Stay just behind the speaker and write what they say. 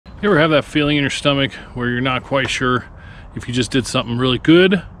You ever have that feeling in your stomach where you're not quite sure if you just did something really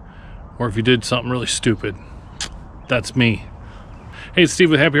good or if you did something really stupid? That's me. Hey, it's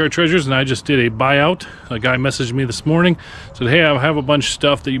Steve with Happy Heart Treasures, and I just did a buyout. A guy messaged me this morning, said, hey, I have a bunch of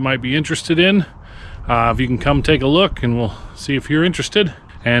stuff that you might be interested in. If you can come take a look, and we'll see if you're interested.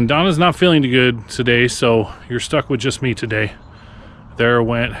 And Donna's not feeling too good today, so you're stuck with just me today. There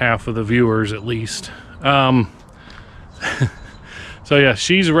went half of the viewers at least. So yeah,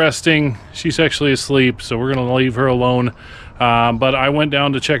 she's resting. She's actually asleep, so we're gonna leave her alone. But I went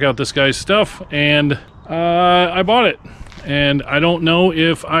down to check out this guy's stuff, and I bought it. And I don't know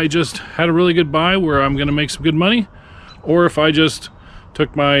if I just had a really good buy where I'm gonna make some good money, or if I just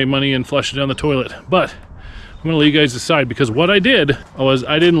took my money and flushed it down the toilet. But I'm gonna let you guys decide, because what I did was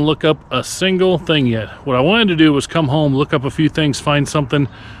I didn't look up a single thing yet. What I wanted to do was come home, look up a few things, find something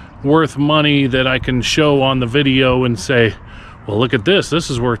worth money that I can show on the video and say, well, look at this, this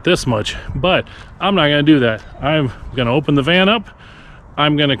is worth this much. But I'm not gonna do that. I'm gonna open the van up.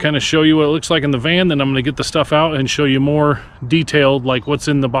 I'm gonna kind of show you what it looks like in the van, then I'm gonna get the stuff out and show you more detailed, like what's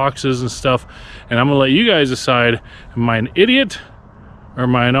in the boxes and stuff. And I'm gonna let you guys decide, am I an idiot or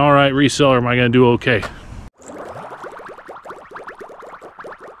am I an all right reseller? Am I gonna do okay?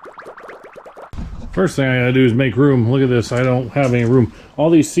 First thing I gotta do is make room. Look at this, I don't have any room.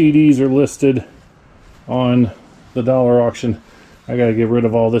 All these CDs are listed on the dollar auction. I gotta get rid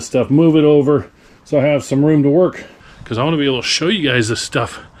of all this stuff, move it over so I have some room to work, because I want to be able to show you guys this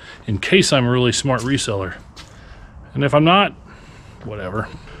stuff in case I'm a really smart reseller. And if I'm not, whatever.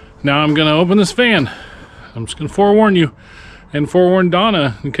 Now I'm gonna open this van. I'm just gonna forewarn you and forewarn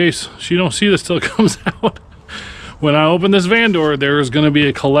Donna in case she don't see this till it comes out. When I open this van door, there is gonna be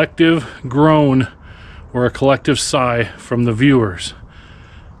a collective groan or a collective sigh from the viewers.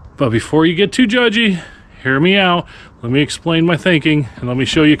 But before you get too judgy, hear me out. Let me explain my thinking, and let me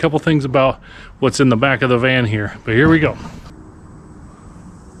show you a couple things about what's in the back of the van here. But here we go.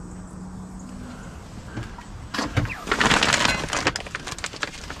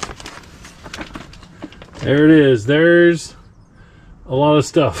 There it is. There's a lot of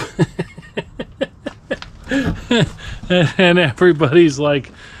stuff. And everybody's like,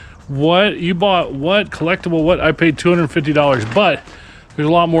 what? You bought what? Collectible what? I paid $250. But there's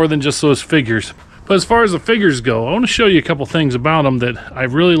a lot more than just those figures. But as far as the figures go, I want to show you a couple things about them that I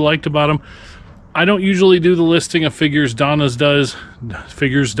really liked about them. I don't usually do the listing of figures. Donna does.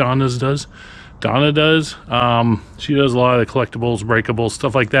 Donna does. She does a lot of the collectibles, breakables,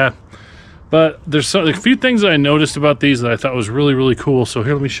 stuff like that. But there's a few things that I noticed about these that I thought was really, really cool. So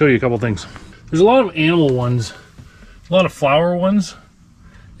here, let me show you a couple things. There's a lot of animal ones, a lot of flower ones.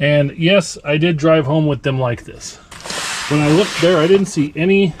 And yes, I did drive home with them like this. When I looked there, I didn't see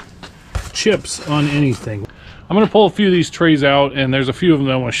any chips on anything. I'm going to pull a few of these trays out, and there's a few of them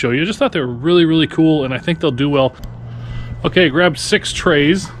that I want to show you. I just thought they were really, really cool, and I think they'll do well. Okay, grabbed 6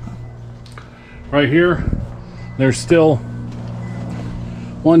 trays right here. There's still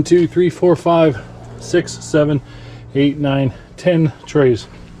 1, 2, 3, 4, 5, 6, 7, 8, 9, 10 trays.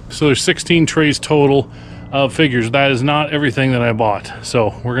 So there's 16 trays total of figures. That is not everything that I bought. So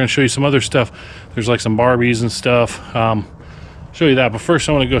we're going to show you some other stuff. There's like some Barbies and stuff. Show you that, but first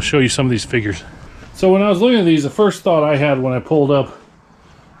I want to go show you some of these figures. So when I was looking at these, the first thought I had when I pulled up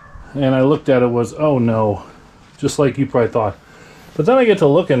and I looked at it was, oh no, just like you probably thought. But then I get to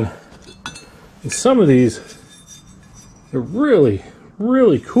looking, and some of these, they're really,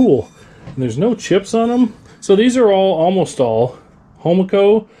 really cool. And there's no chips on them. So these are almost all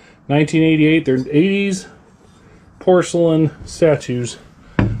Homco 1988. They're 80s porcelain statues,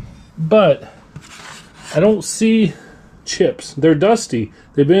 but I don't see chips. They're dusty.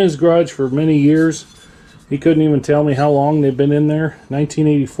 They've been in his garage for many years. He couldn't even tell me how long they've been in there.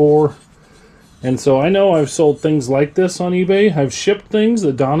 1984. And so I know I've sold things like this on eBay. I've shipped things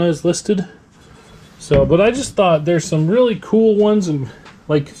that Donna has listed. So, but I just thought there's some really cool ones, and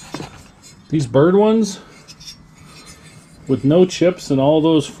like these bird ones with no chips and all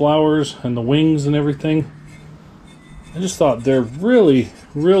those flowers and the wings and everything. I just thought they're really,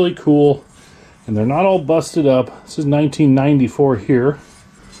 really cool. And they're not all busted up. This is 1994 here.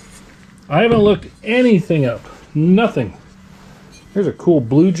 I haven't looked anything up. Nothing. Here's a cool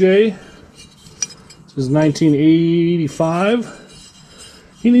Blue Jay. This is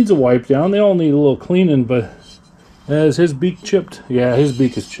 1985. He needs a wipe down. They all need a little cleaning, but is his beak chipped? Yeah, his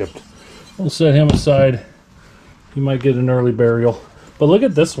beak is chipped. We'll set him aside. He might get an early burial. But look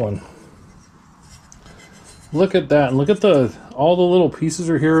at this one. Look at that. And look at all the little pieces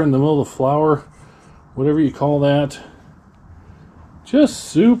are here in the middle of the flower. Whatever you call that. Just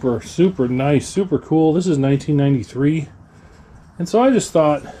super, super nice, super cool. This is 1993. And so I just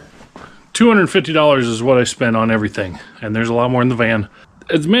thought, $250 is what I spent on everything, and there's a lot more in the van.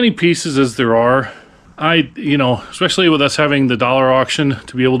 As many pieces as there are, you know, especially with us having the dollar auction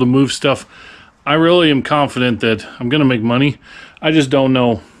to be able to move stuff, I really am confident that I'm going to make money. I just don't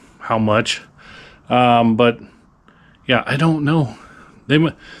know how much. But yeah, I don't know.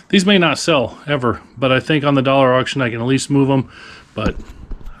 These may not sell ever, but I think on the dollar auction I can at least move them. But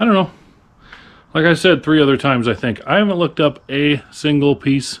I don't know. Like I said 3 other times, I think I haven't looked up a single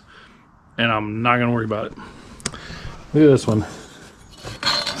piece, and I'm not gonna worry about it. Look at this one.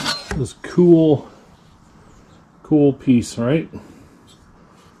 This cool piece, right?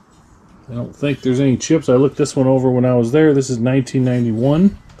 I don't think there's any chips. I looked this one over when I was there. This is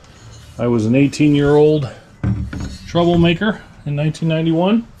 1991. I was an 18-year-old troublemaker in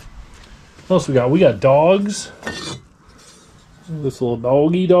 1991. What else we got? We got dogs. This little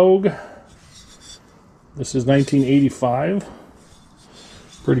doggy dog. This is 1985.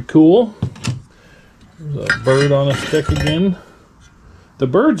 Pretty cool. There's a bird on a stick again. The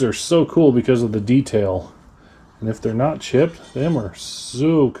birds are so cool because of the detail. And if they're not chipped, them are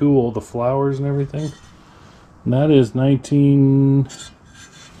so cool. The flowers and everything. And that is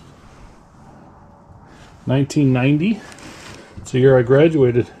 1990. It's the year I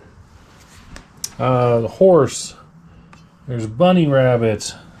graduated. The horse. There's bunny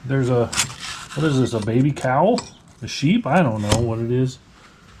rabbits. There's a, what is this, a baby cow? A sheep? I don't know what it is.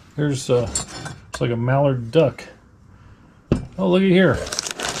 There's it's like a mallard duck. Oh, look at here.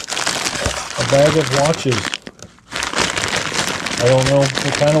 A bag of watches. I don't know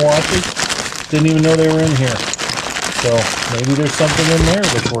what kind of watches. Didn't even know they were in here. So maybe there's something in there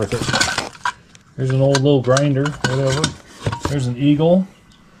that's worth it. There's an old little grinder, whatever. There's an eagle.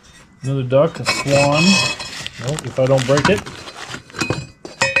 Another duck, a swan. Nope, if I don't break it.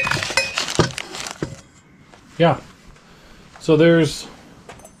 Yeah. So there's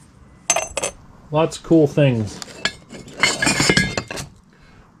lots of cool things.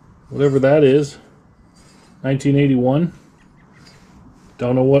 Whatever that is. 1981.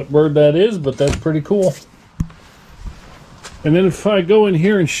 Don't know what bird that is, but that's pretty cool. And then if I go in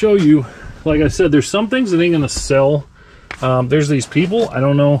here and show you, like I said, there's some things that ain't gonna sell. There's these people, I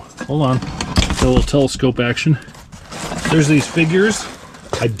don't know, hold on, a little telescope action. There's these figures.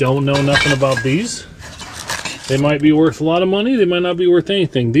 I don't know nothing about these. They might be worth a lot of money, they might not be worth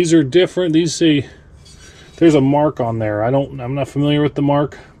anything. These are different. These say there's a mark on there. I'm not familiar with the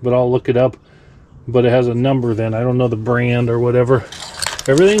mark, but I'll look it up. But it has a number then. I don't know the brand or whatever.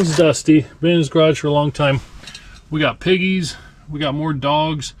 Everything's dusty. Been in his garage for a long time. We got piggies. We got more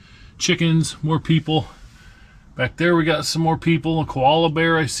dogs, chickens, more people. Back there we got some more people. A koala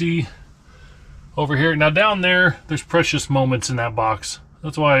bear I see over here. Now down there, there's precious moments in that box.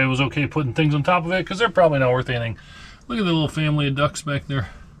 That's why it was okay putting things on top of it, because they're probably not worth anything. Look at the little family of ducks back there.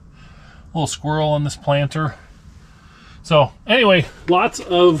 A little squirrel on this planter. So anyway, lots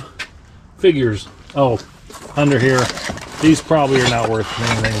of figures. Oh, under here, these probably are not worth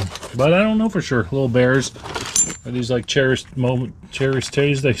anything, but I don't know for sure. Little bears. Are these like cherished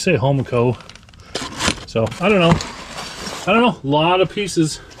days? They say Homico. So I don't know. A lot of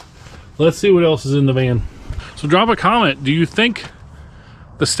pieces. Let's see what else is in the van. So drop a comment. Do you think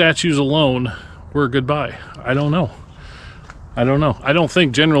the statues alone were a good buy? I don't know. I don't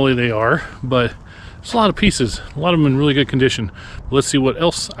think generally they are, but it's a lot of pieces. A lot of them in really good condition. Let's see what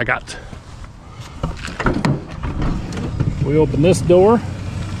else I got. We open this door.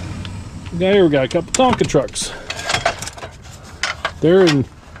 Here we got a couple Tonka trucks. They're in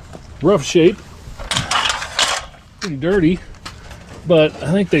rough shape. Pretty dirty, but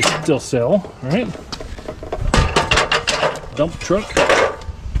I think they still sell, right? Dump truck.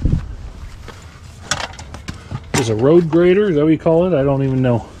 There's a road grader, is that what you call it? I don't even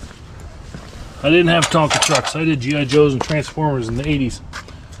know. I didn't have Tonka trucks. I did G.I. Joes and Transformers in the 80s.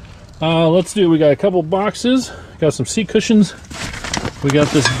 Let's do, we got a couple boxes. Got some seat cushions. We got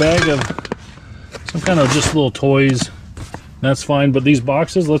this bag of some kind of just little toys. That's fine, but these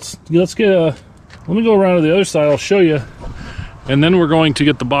boxes, let's get a, let me go around to the other side, I'll show you. And then we're going to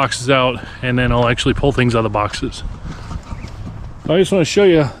get the boxes out, and then I'll actually pull things out of the boxes. I just want to show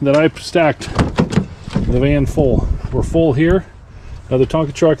you that I stacked the van full. We're full here. Another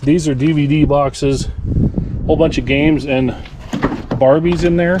Tonka truck. These are DVD boxes. Whole bunch of games and Barbies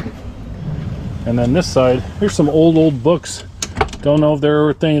in there. And then this side, here's some old books. Don't know if they're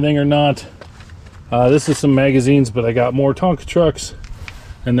worth anything or not. This is some magazines, but I got more Tonka trucks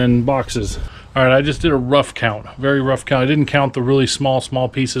and then boxes. All right, I just did a rough count, very rough count. I didn't count the really small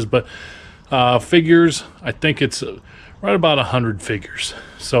pieces, but figures, I think it's right about 100 figures.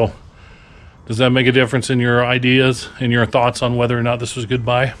 So does that make a difference in your ideas and your thoughts on whether or not this was a good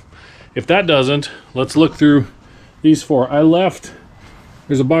buy? If that doesn't, let's look through these 4.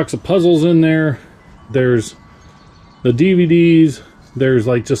 There's a box of puzzles in there. There's the DVDs. There's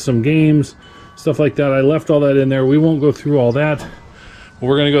like just some games, stuff like that. I left all that in there. We won't go through all that.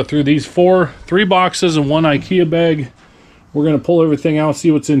 We're going to go through these 3 boxes and 1 IKEA bag. We're going to pull everything out,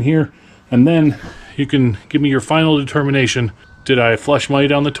 see what's in here, and then you can give me your final determination. Did I flush money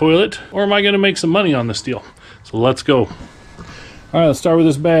down the toilet, or am I going to make some money on this deal? So let's go. All right, let's start with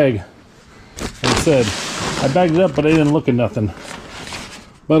this bag. Like I said, I bagged it up, but I didn't look at nothing.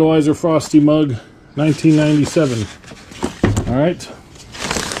 Budweiser Frosty mug, 1997. All right.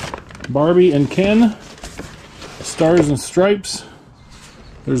 Barbie and Ken, Stars and Stripes.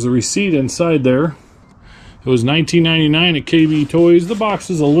 There's a receipt inside there. It was $19.99 at KB Toys. The box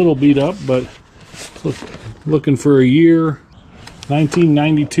is a little beat up, but looking for a year.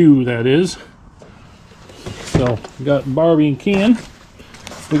 1992, that is. So, we got Barbie and Ken.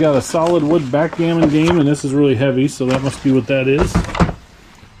 We got a solid wood backgammon game, and this is really heavy, so that must be what that is.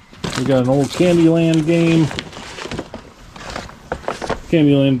 We got an old Candyland game.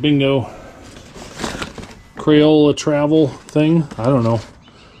 Candyland bingo. Crayola travel thing. I don't know.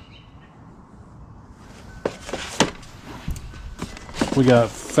 We got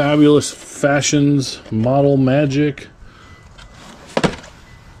Fabulous Fashions, Model Magic.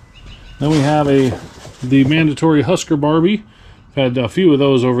 Then we have the mandatory Husker Barbie. Had a few of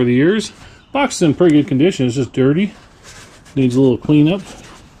those over the years. Box is in pretty good condition. It's just dirty. Needs a little cleanup.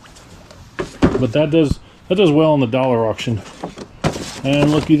 But that does well on the dollar auction.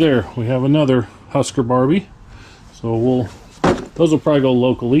 And looky there, we have another Husker Barbie. So those will probably go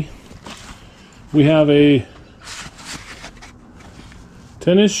locally. We have a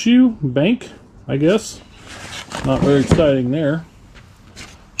tennis shoe bank, I guess. Not very exciting there.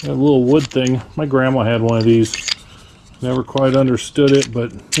 Got a little wood thing. My grandma had one of these. Never quite understood it,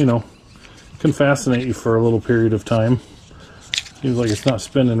 but you know, can fascinate you for a little period of time. Seems like it's not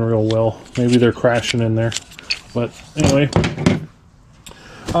spinning real well. Maybe they're crashing in there. But anyway,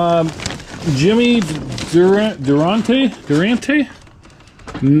 Jimmy Durante?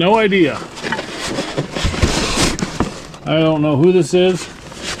 No idea. I don't know who this is.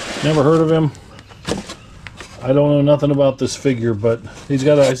 Never heard of him. I don't know nothing about this figure, but he's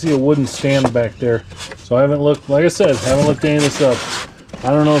got I see a wooden stand back there. So I haven't looked, like I said, haven't looked any of this up. I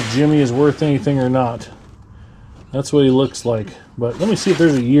don't know if Jimmy is worth anything or not. That's what he looks like. But let me see if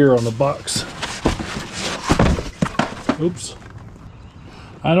there's a year on the box. Oops.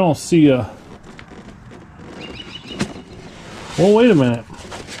 I don't see a... Well, wait a minute.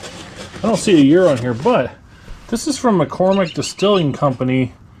 I don't see a year on here, but this is from McCormick Distilling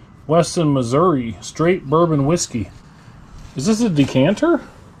Company, Weston, Missouri. Straight bourbon whiskey. Is this a decanter?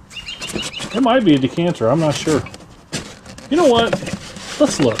 It might be a decanter. I'm not sure. You know what?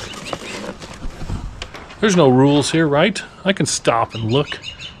 Let's look. There's no rules here, right? I can stop and look.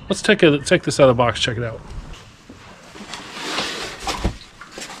 Let's take this out of the box. Check it out.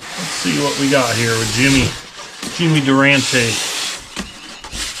 Let's see what we got here with Jimmy Durante.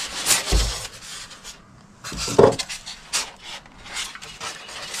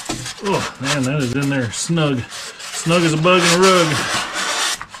 Oh man, that is in there snug. Snug as a bug in a rug.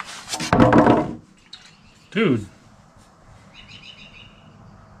 Dude.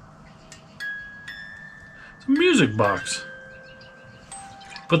 It's a music box.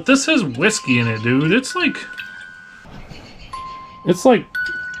 But this has whiskey in it, dude. It's like,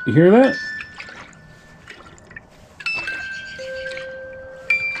 you hear that?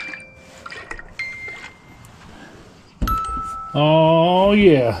 Oh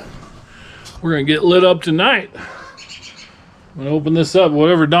yeah. We're gonna get lit up tonight. I'm gonna open this up.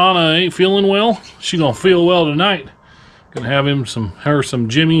 Whatever Donna ain't feeling well, she gonna feel well tonight. Gonna have her some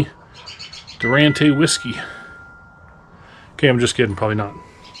Jimmy Durante whiskey. Okay, I'm just kidding, probably not.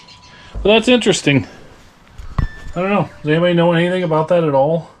 But that's interesting. I don't know. Does anybody know anything about that at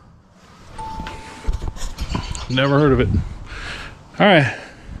all? Never heard of it. Alright.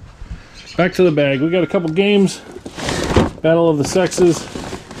 Back to the bag. We got a couple games. Battle of the Sexes.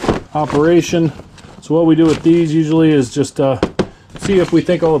 Operation. So what we do with these usually is just see if we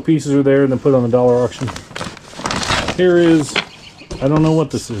think all the pieces are there and then put it on the dollar auction. Here is, I don't know what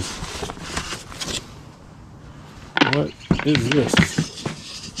this is. What is this?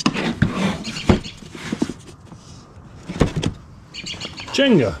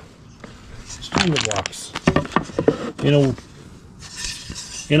 Jenga. Jenga blocks.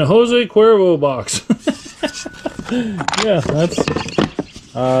 In a Jose Cuervo box. Yeah, that's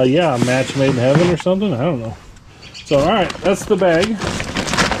yeah, a match made in heaven or something. I don't know. So alright, that's the bag.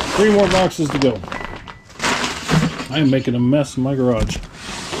 3 more boxes to go. I am making a mess in my garage.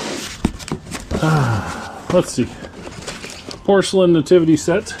 Let's see. Porcelain nativity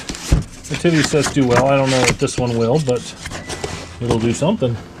set. Nativity sets do well. I don't know if this one will, but it'll do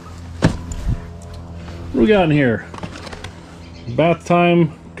something. What do we got in here? Bath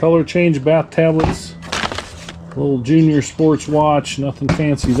time, color change bath tablets. Little junior sports watch. Nothing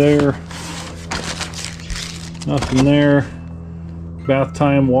fancy there. Nothing there. Bath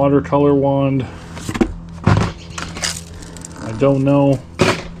time watercolor wand. I don't know.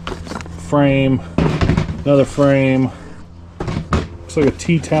 Frame. Another frame. Looks like a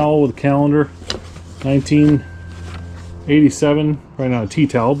tea towel with a calendar. 1987. Right, not a tea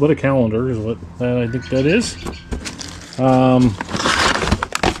towel, but a calendar is what I think that is.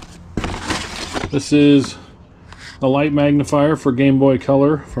 This is a light magnifier for Game Boy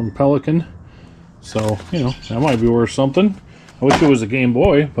Color from Pelican. So, you know, that might be worth something. I wish it was a Game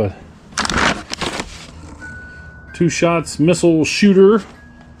Boy, but... 2 shots missile shooter.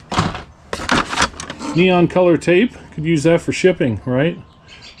 Neon color tape. Could use that for shipping, right?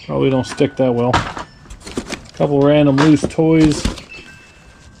 Probably don't stick that well. Couple random loose toys.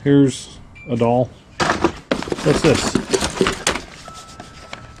 Here's a doll. What's this?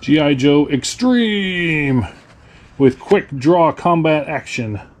 G.I. Joe Extreme with quick draw combat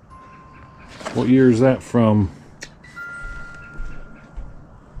action. What year is that from?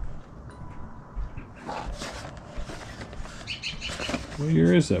 What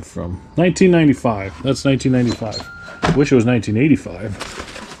year is that from? 1995. That's 1995. I wish it was 1985.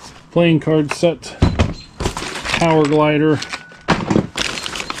 Playing card set. Power glider.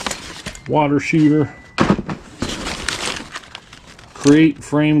 Water shooter. Create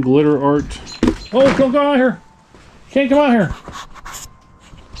frame glitter art. Oh, come out here! Can't come out here!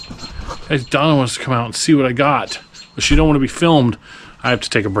 Hey, Donna wants to come out and see what I got, but she don't want to be filmed. I have to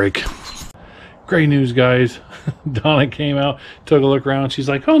take a break. Great news, guys. Donna came out, took a look around. She's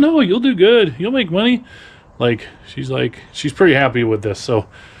like, "Oh no, you'll do good. You'll make money." She's pretty happy with this. So,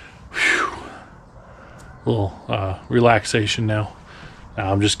 whew, a little relaxation now. No,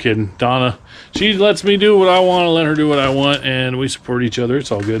 I'm just kidding. Donna, she lets me do what I want, let her do what I want, and we support each other.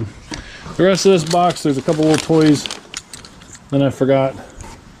 It's all good. The rest of this box, there's a couple little toys. Then I forgot.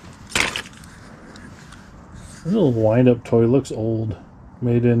 A little wind-up toy. Looks old.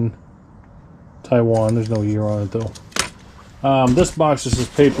 Made in Taiwan. There's no year on it, though. This box just has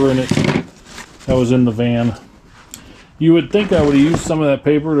paper in it. That was in the van. You would think I would have used some of that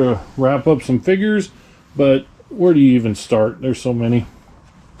paper to wrap up some figures, but where do you even start? There's so many.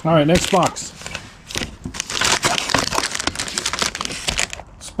 Alright, next box.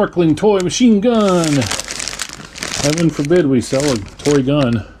 Sparkling toy machine gun. Heaven forbid we sell a toy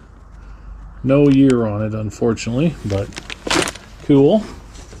gun. No year on it, unfortunately, but cool.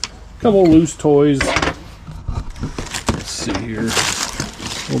 Couple loose toys. Let's see here.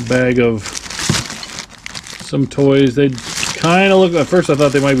 Little bag of some toys. They kind of look, at first I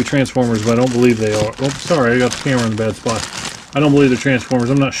thought they might be Transformers, but I don't believe they are. Oh, sorry, I got the camera in the bad spot. I don't believe they're Transformers.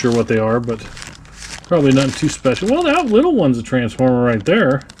 I'm not sure what they are, but probably nothing too special. Well, that little one's a Transformer right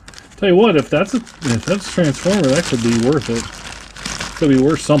there. Tell you what, if that's a Transformer, that could be worth it. Could be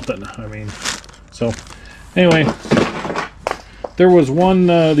worth something. I mean, so anyway, there was one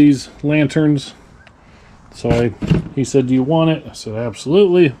these lanterns. So he said, "Do you want it?" I said,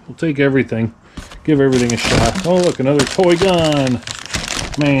 "Absolutely. We'll take everything. Give everything a shot." Oh, look, another toy gun.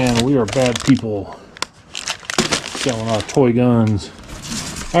 Man, we are bad people. Selling our toy guns.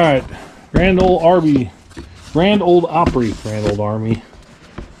 All right, Grand Old Opry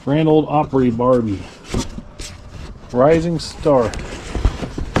Barbie. Rising Star.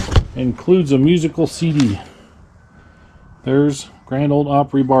 Includes a musical CD. There's Grand Old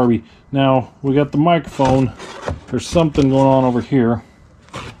Opry Barbie. Now, we got the microphone. There's something going on over here.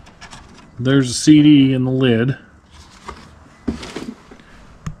 There's a CD in the lid.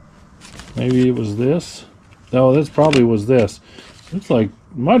 Maybe it was this. No, this probably was this. Looks like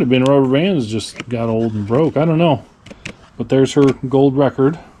it might have been rubber bands just got old and broke. I don't know. But there's her gold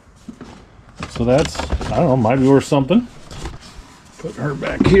record. So that's, I don't know, might be worth something. Put her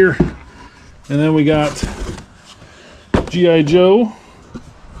back here. And then we got G.I. Joe,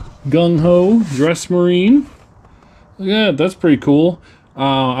 Gung Ho, Dress Marine. Look at that, that's pretty cool.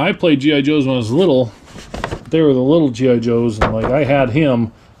 I played G.I. Joes when I was little. They were the little G.I. Joes, and like I had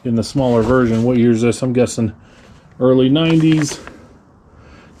him in the smaller version. What year is this? I'm guessing early 90s.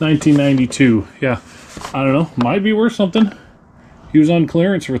 1992. Yeah, I don't know. Might be worth something. He was on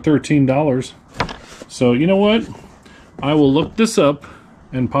clearance for $13. So, you know what? I will look this up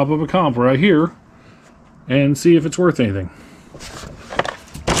and pop up a comp right here and see if it's worth anything.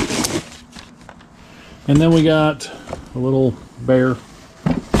 And then we got a little bear.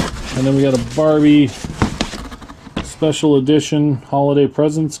 I And then we got a Barbie special edition holiday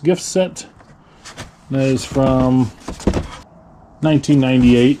presents gift set. That is from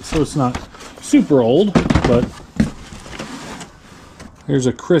 1998, so it's not super old, but here's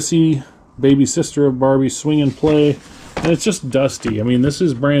a Chrissy, baby sister of Barbie, swing and play. And it's just dusty. I mean, this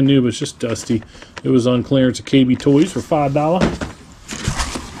is brand new, but it's just dusty. It was on clearance at KB Toys for $5.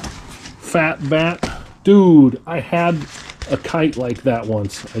 Fat Bat. Dude, I had a kite like that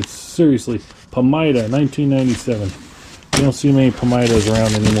once. It's seriously, Pomida, 1997. You don't see many Pomidas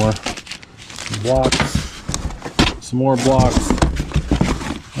around anymore. Blocks. Some more blocks.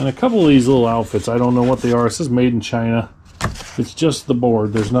 And a couple of these little outfits. I don't know what they are. It says made in China. It's just the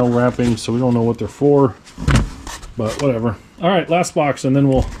board. There's no wrapping, so we don't know what they're for. But whatever. Alright, last box, and then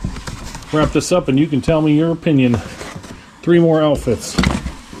we'll wrap this up and you can tell me your opinion. 3 more outfits.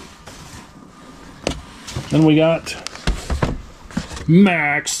 Then we got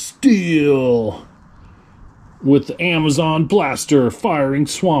Max Steel with the Amazon Blaster firing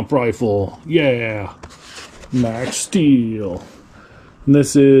swamp rifle. Yeah. Max Steel. And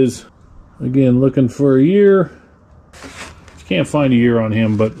this is, again, looking for a year. Can't find a year on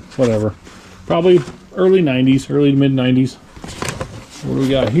him, but whatever. Probably early 90s, early to mid 90s. What do we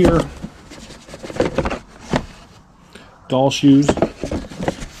got here? Doll shoes,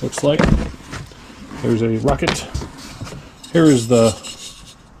 looks like. There's a rocket. Here is the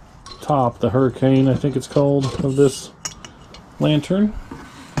top, the Hurricane, I think it's called, of this lantern.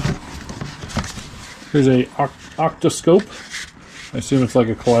 Here's a octoscope. I assume it's like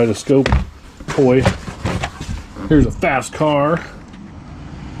a kaleidoscope toy. Here's a fast car.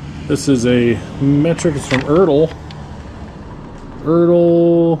 This is a metric. It's from Ertl.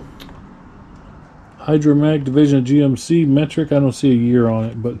 Ertl Hydromag Division of GMC metric. I don't see a year on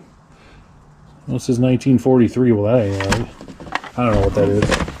it, but this is 1943. Well, that ain't right. I don't know what that is.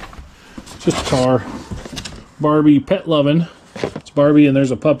 It's just a car. Barbie pet loving. It's Barbie and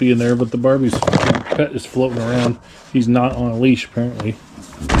there's a puppy in there, but the Barbie's pet is floating around. He's not on a leash apparently.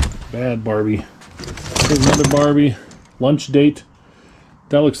 Bad Barbie. Here's another Barbie. Lunch date.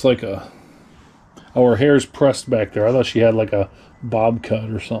 That looks like a... Oh, her hair's pressed back there. I thought she had like a bob cut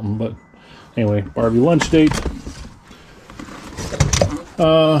or something, but anyway, Barbie lunch date.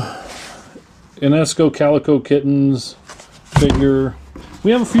 Inesco Calico Kittens figure.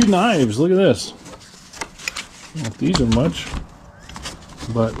 We have a few knives. Look at this. I don't know if these are much,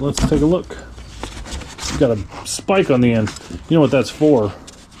 but let's take a look. It's got a spike on the end. You know what that's for?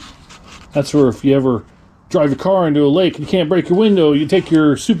 That's for if you ever drive your car into a lake and you can't break your window, you take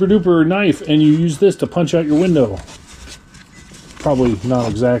your super duper knife and you use this to punch out your window. Probably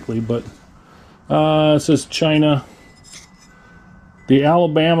not exactly, but it says China. The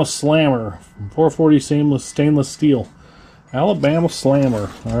Alabama Slammer, 440 stainless steel. Alabama Slammer,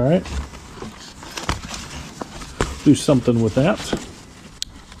 alright. Do something with that.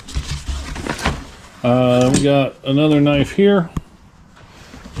 We got another knife here.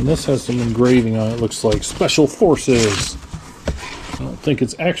 And this has some engraving on it. Looks like Special Forces. I don't think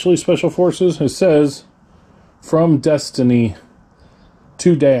it's actually Special Forces. It says, from Destiny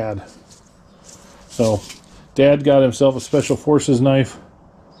to Dad. So, Dad got himself a Special Forces knife.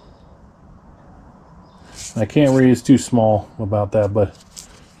 I can't read, it's too small about that, but,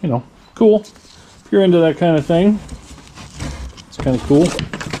 you know, cool. If you're into that kind of thing, it's kind of cool.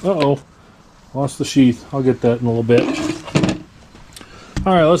 Uh-oh. Lost the sheath. I'll get that in a little bit.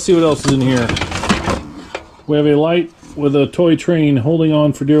 Alright, let's see what else is in here. We have a light with a toy train holding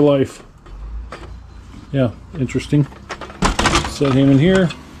on for dear life. Yeah, interesting. Set him in here.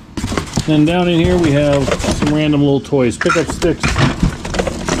 And down in here we have some random little toys. Pickup sticks.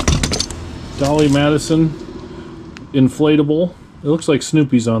 Dolly Madison. Inflatable. It looks like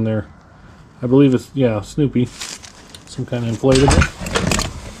Snoopy's on there. I believe it's, yeah, Snoopy. Some kind of inflatable.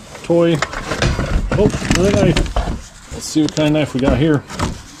 Toy. Oh, another knife. Let's see what kind of knife we got here.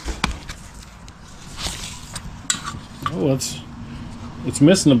 Oh, it's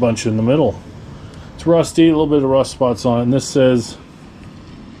missing a bunch in the middle. It's rusty, a little bit of rust spots on it. And this says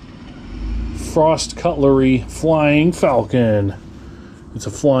Frost Cutlery Flying Falcon. It's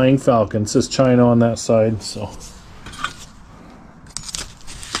a Flying Falcon. It says China on that side, so.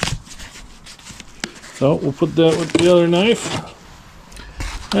 So we'll put that with the other knife.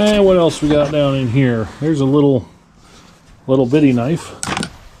 And what else we got down in here? There's a little bitty knife.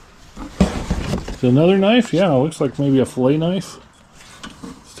 It's another knife. Yeah, it looks like maybe a fillet knife.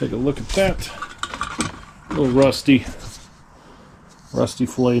 Let's take a look at that. A little rusty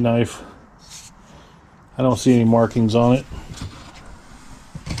fillet knife. I don't see any markings on it.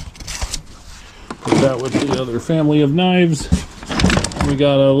 Put that with the other family of knives. We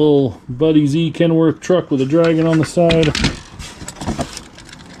got a little Buddy Z Kenworth truck with a dragon on the side.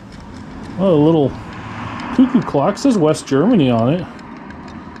 Oh, a little cuckoo clock. Says West Germany on it.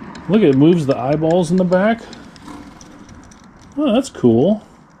 Look, it moves the eyeballs in the back. Oh, that's cool.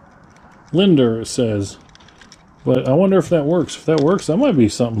 Linder, it says. But I wonder if that works. If that works, that might be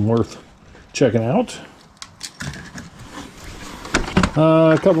something worth checking out.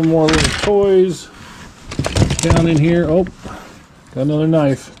 A couple more little toys down in here. Oh, got another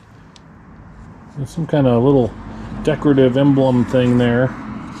knife. There's some kind of little decorative emblem thing there.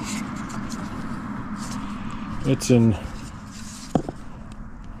 It's in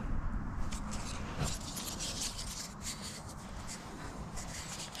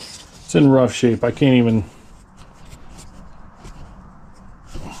rough shape. I can't even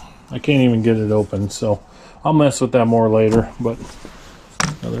get it open, so I'll mess with that more later. But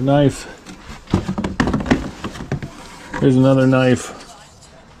another knife. Here's another knife.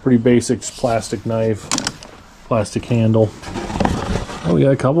 Pretty basic plastic knife. Plastic handle. Oh, we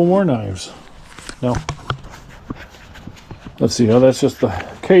got a couple more knives. No. Let's see. Oh, that's just the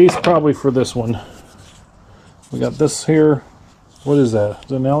case probably for this one. We got this here. What is that?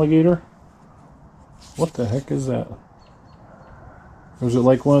 Is it an alligator? What the heck is that? Or is it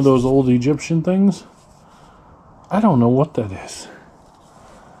like one of those old Egyptian things? I don't know what that is.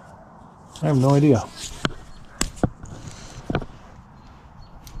 I have no idea.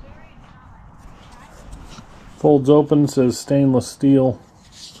 Folds open, says stainless steel,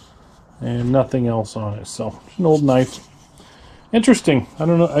 and nothing else on it. So, an old knife. Interesting. I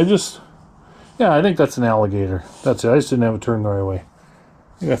don't know. Yeah, I think that's an alligator. That's it. I just didn't have it turned the right way.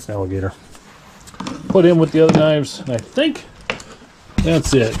 I think that's an alligator. Put in with the other knives, and I think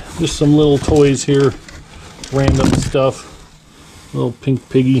that's it. Just some little toys here. Random stuff. Little pink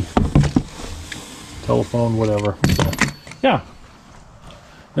piggy. Telephone, whatever. So, yeah.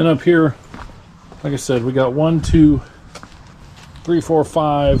 Then up here, like I said, we got 1, 2, 3, 4,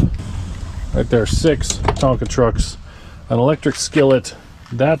 5. Right there, 6 Tonka trucks. An electric skillet.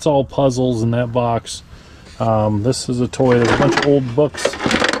 That's all puzzles in that box. This is a toy. There's a bunch of old books.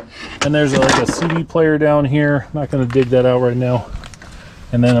 And there's like a CD player down here. I'm not going to dig that out right now.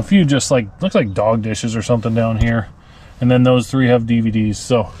 And then a few just like, looks like dog dishes or something down here. And then those 3 have DVDs.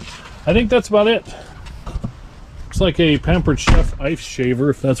 So I think that's about it. Looks like a Pampered Chef ice shaver,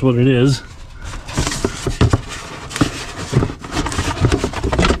 if that's what it is.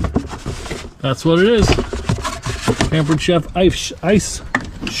 That's what it is. Pampered Chef ice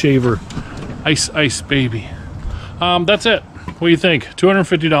shaver. Ice baby. That's it. What do you think?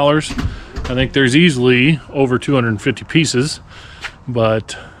 $250. I think there's easily over 250 pieces.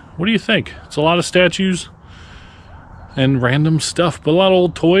 But what do you think? It's a lot of statues and random stuff, but a lot of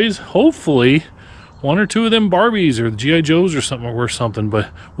old toys. Hopefully 1 or 2 of them Barbies or G.I. Joes or something are worth something. But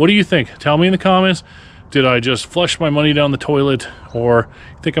what do you think? Tell me in the comments. Did I just flush my money down the toilet, or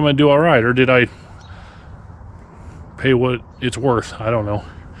think I'm gonna do all right, or did I pay what it's worth? I don't know.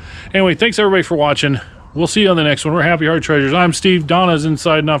 Anyway, thanks everybody for watching. We'll see you on the next one. We're Happy Heart Treasures. I'm Steve. Donna's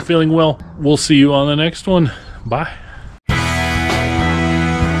inside not feeling well. We'll see you on the next one. Bye.